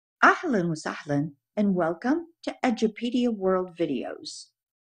Ahlan wa sahlan and welcome to Edupedia World Videos,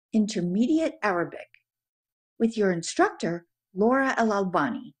 Intermediate Arabic, with your instructor, Laura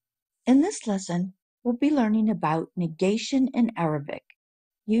Al-Albani. In this lesson, we'll be learning about negation in Arabic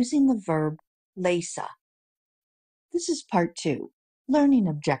using the verb laysa. This is part 2, Learning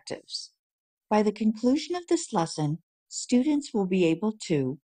Objectives. By the conclusion of this lesson, students will be able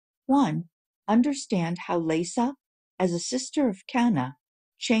to 1. Understand how laysa, as a sister of kana,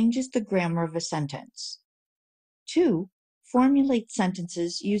 changes the grammar of a sentence. 2. Formulate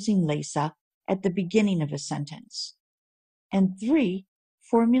sentences using laysa at the beginning of a sentence. And 3.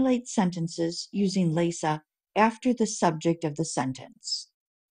 Formulate sentences using laysa after the subject of the sentence.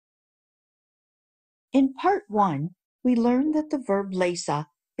 In part 1, we learned that the verb laysa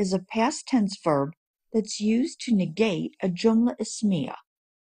is a past tense verb that's used to negate a jumla ismiya.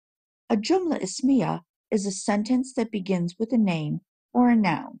 A jumla ismiya is a sentence that begins with a name or a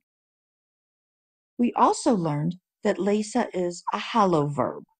noun. We also learned that laysa is a hollow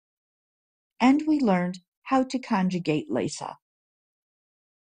verb. And we learned how to conjugate laysa.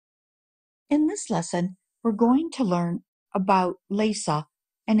 In this lesson, we're going to learn about laysa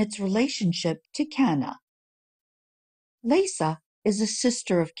and its relationship to kana. Laysa is a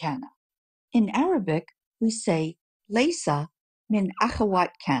sister of kana. In Arabic, we say laysa min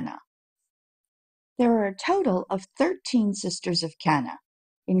akhawat kana. There are a total of 13 sisters of kana,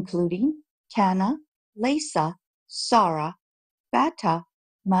 including kana, laysa, sora, bata,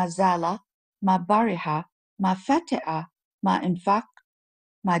 mazala, ma bariha, ma fati'a, ma infaq,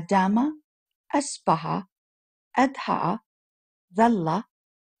 ma dama, asbaha, adha, dhalla,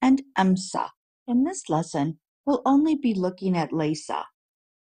 and amsa. In this lesson, we'll only be looking at laysa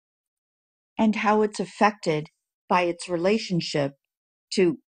and how it's affected by its relationship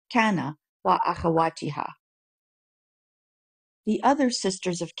to kana wa akhawatiha. The other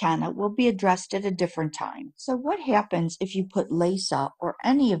sisters of kana will be addressed at a different time. So what happens if you put laysa or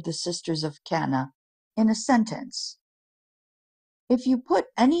any of the sisters of kana in a sentence? If you put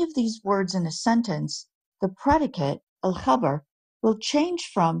any of these words in a sentence, the predicate, al-khabar, will change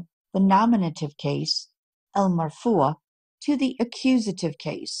from the nominative case, al-marfu'a, to the accusative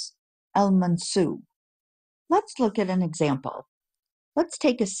case, al-mansub. Let's look at an example. Let's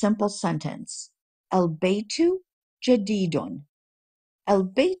take a simple sentence. Al-baytu jadidun.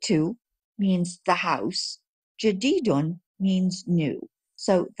 Al-baytu means the house. Jadidun means new.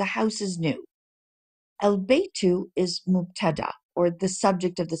 So the house is new. Al-baytu is mubtada, or the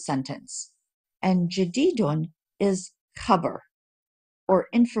subject of the sentence. And jadidun is khabar, or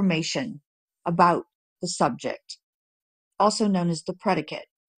information about the subject, also known as the predicate.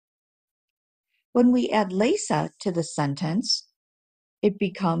 When we add laysa to the sentence, it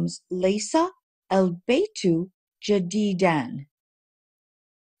becomes laysa al-baytu jadidan.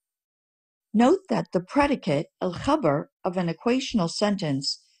 Note that the predicate, al-khabar, of an equational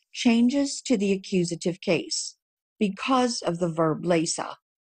sentence changes to the accusative case because of the verb laysa.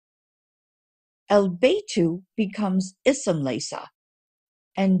 Al-baytu becomes ism laysa,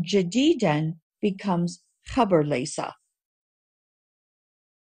 and jadidan becomes khabar laysa.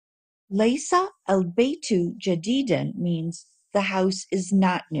 Laysa al-baytu jadidan means the house is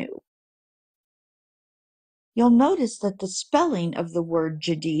not new. You'll notice that the spelling of the word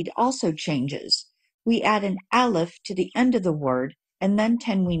jadid also changes. We add an aleph to the end of the word and then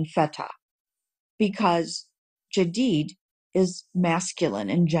tanween feta, because jadid is masculine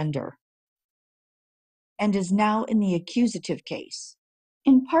in gender and is now in the accusative case.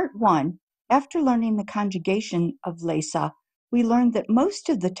 In part 1, after learning the conjugation of laysa, we learned that most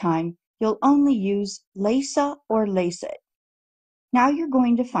of the time you'll only use laysa or laysit. Now you're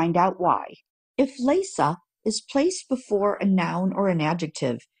going to find out why. If laysa is placed before a noun or an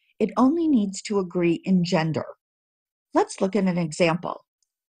adjective, it only needs to agree in gender. Let's look at an example.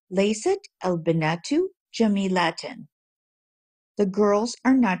 Laysat al-binatu jamilatin. The girls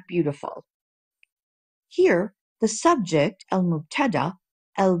are not beautiful. Here, the subject, al-mubtada,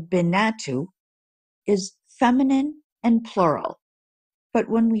 al-binatu, is feminine and plural. But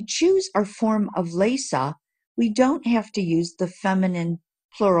when we choose our form of laysa, we don't have to use the feminine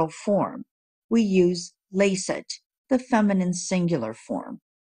plural form. We use laysat, the feminine singular form.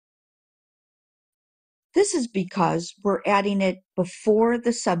 This is because we're adding it before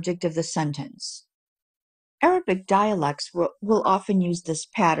the subject of the sentence. Arabic dialects will often use this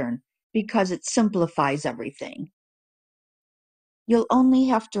pattern because it simplifies everything. You'll only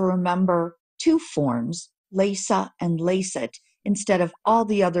have to remember 2 forms, laysa and laysit, instead of all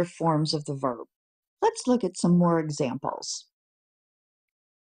the other forms of the verb. Let's look at some more examples.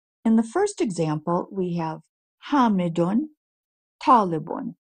 In the first example, we have hamidun,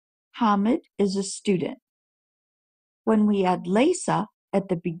 talibun. Hamid is a student. When we add laysa at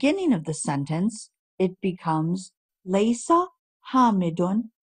the beginning of the sentence, it becomes Laysa Hamidun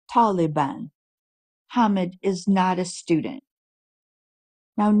Taliban. Hamid is not a student.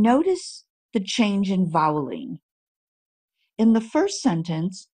 Now notice the change in voweling. In the first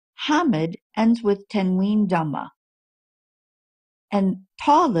sentence, Hamid ends with tanween dhamma, and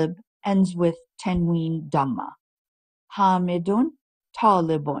Talib ends with tanween dhamma. Hamidun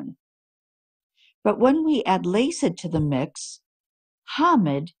Talibun. But when we add laysa to the mix,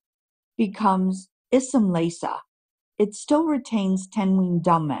 Hamid becomes ism laysa. It still retains tanween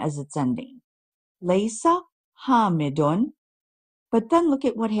dhamma as its ending. Laysa Hamidun. But then look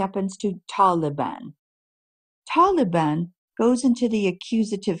at what happens to Taliban. Taliban goes into the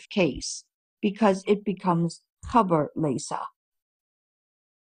accusative case because it becomes khabar laysa.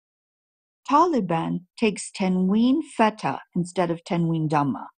 Taliban takes tanween feta instead of tanween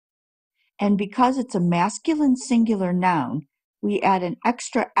dhamma. And because it's a masculine singular noun, we add an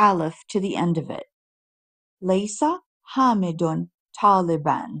extra aleph to the end of it. Laysa Hamidun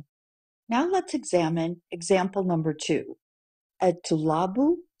Taliban. Now let's examine example number 2.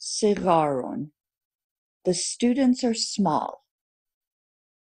 At-tulabu sigarun. The students are small.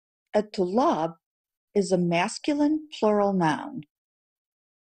 At-tulab is a masculine plural noun.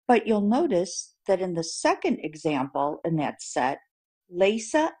 But you'll notice that in the second example in that set,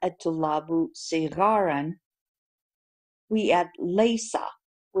 Laysa at-tulabu sigaran, we add laysa,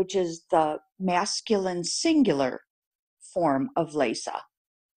 which is the masculine singular form of laysa.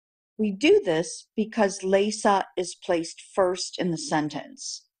 We do this because laysa is placed first in the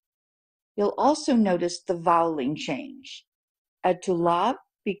sentence. You'll also notice the voweling change. At-tulab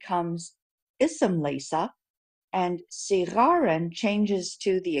becomes ism laysa, and sigaran changes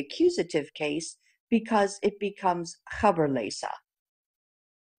to the accusative case because it becomes khabar laysa.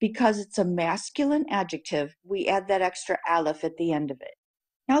 Because it's a masculine adjective, we add that extra aleph at the end of it.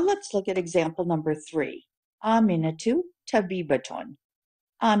 Now let's look at example number 3. Aminatu tabibatun.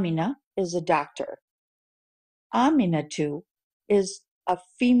 Amina is a doctor. Aminatu is a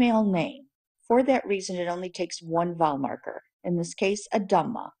female name. For that reason, it only takes one vowel marker. In this case, a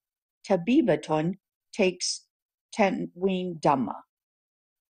dhamma. Tabibatun takes tanween dhamma.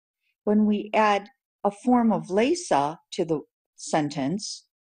 When we add a form of laysa to the sentence,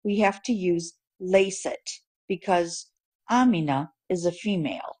 we have to use laysit because Amina is a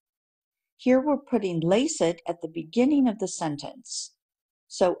female. Here we're putting laysit at the beginning of the sentence.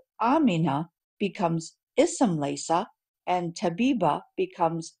 So Amina becomes ism laysa and tabiba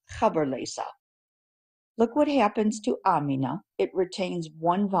becomes khabar laysa. Look what happens to Amina. It retains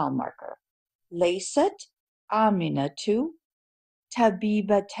one vowel marker. Laysat Aminatu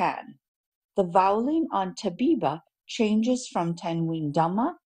tabibatan. The voweling on tabiba changes from tanween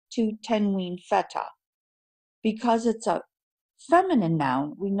dhamma to tanween feta. Because it's a feminine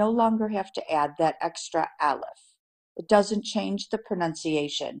noun, we no longer have to add that extra aleph. It doesn't change the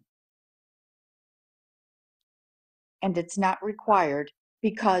pronunciation. And it's not required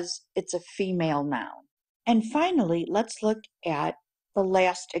because it's a female noun. And finally, let's look at the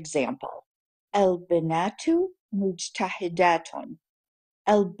last example. El-binatu mujtahidatun.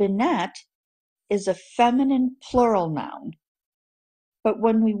 El-binat is a feminine plural noun. But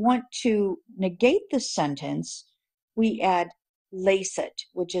when we want to negate the sentence, we add laysit,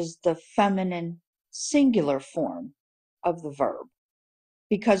 which is the feminine singular form of the verb,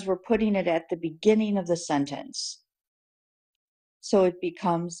 because we're putting it at the beginning of the sentence. So it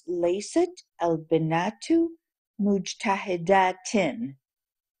becomes laysit al-binatu mujtahidatin.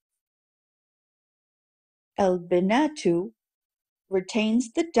 El-binatu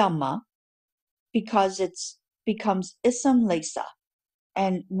retains the dhamma because it becomes ism laysa,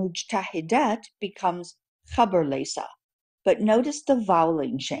 and mujtahidat becomes khabar laysa. But notice the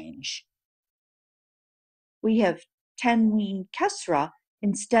voweling change. We have tanween kasra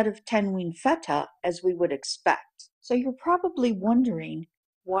instead of tanween feta as we would expect. So you're probably wondering,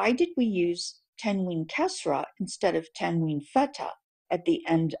 why did we use tanween kasra instead of tanween feta at the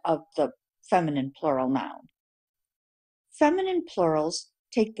end of the feminine plural noun? Feminine plurals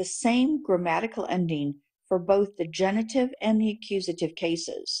take the same grammatical ending for both the genitive and the accusative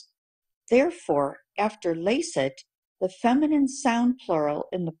cases. Therefore, after laysit, the feminine sound plural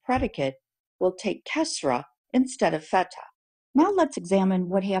in the predicate will take kasra instead of feta. Now let's examine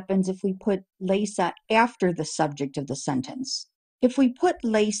what happens if we put laysa after the subject of the sentence. If we put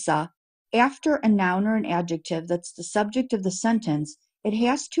laysa after a noun or an adjective that's the subject of the sentence, it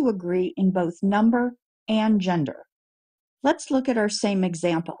has to agree in both number and gender. Let's look at our same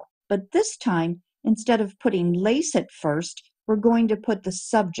example, but this time, instead of putting laysit first, we're going to put the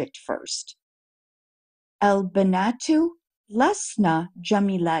subject first. البنات لسن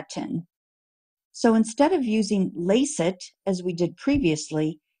جميلات. So instead of using lacet, as we did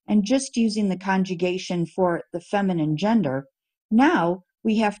previously, and just using the conjugation for the feminine gender, now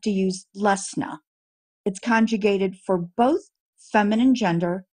we have to use lesna. It's conjugated for both feminine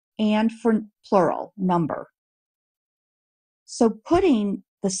gender and for plural, number. So putting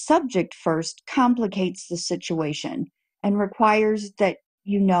the subject first complicates the situation and requires that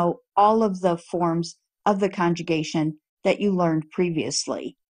you know all of the forms of the conjugation that you learned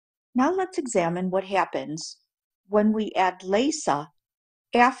previously. Now let's examine what happens when we add laysa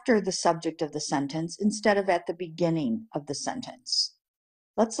after the subject of the sentence instead of at the beginning of the sentence.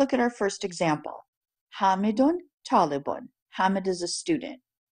 Let's look at our first example. Hamidun talibun. Hamid is a student.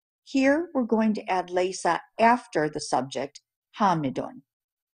 Here we're going to add laysa after the subject, Hamidun,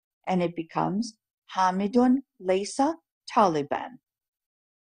 and it becomes Hamidun laysa taliban.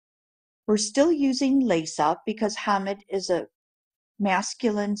 We're still using laysa because Hamid is a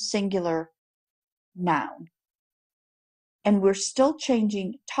masculine singular noun. And we're still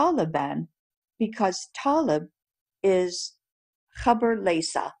changing Taliban because Talib is khabar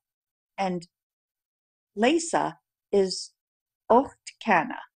laysa and laysa is ocht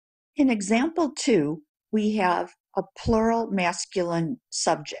kana. In example 2, we have a plural masculine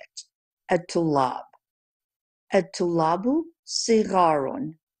subject, at-tulab. At-tulabu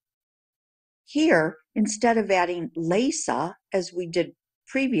sigarun. Here, instead of adding laysa, as we did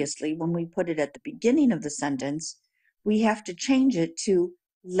previously when we put it at the beginning of the sentence, we have to change it to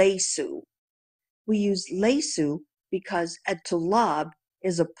laysu. We use laysu because at-tulab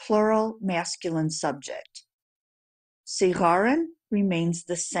is a plural masculine subject. Sigaran remains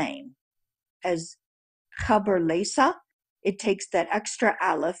the same. As khabar laysa, it takes that extra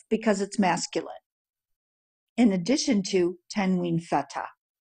aleph because it's masculine, in addition to tanween fatha.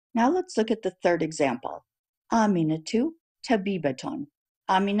 Now let's look at the third example. Aminatu tabibatun.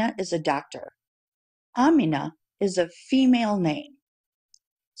 Amina is a doctor. Amina is a female name,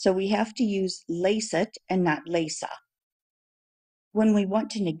 so we have to use laysat and not laysa. When we want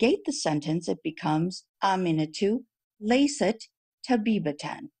to negate the sentence, it becomes Aminatu laysat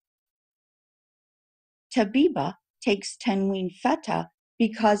tabibatan. Tabiba takes tanween fatha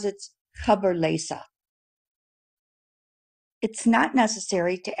because it's khabar laysa. It's not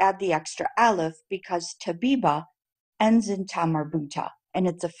necessary to add the extra aleph because tabiba ends in ta marbuta and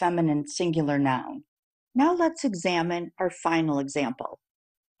it's a feminine singular noun. Now let's examine our final example.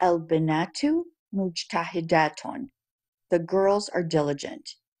 Al-binatu mujtahidatun. The girls are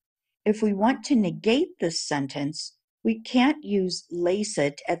diligent. If we want to negate this sentence, we can't use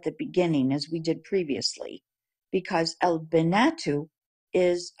laysit at the beginning as we did previously because al-binatu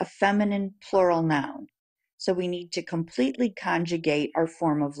is a feminine plural noun. So we need to completely conjugate our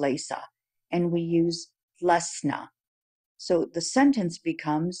form of laysa, and we use lesna. So the sentence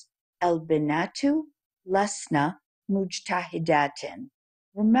becomes al-binatu lesna mujtahidatin.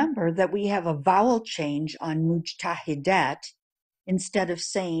 Remember that we have a vowel change on mujtahidat. Instead of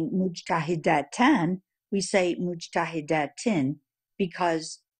saying mujtahidatan, we say mujtahidatin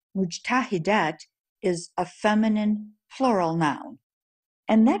because mujtahidat is a feminine plural noun.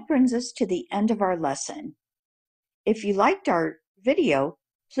 And that brings us to the end of our lesson. If you liked our video,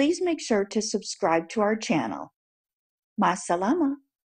 please make sure to subscribe to our channel. Ma salama.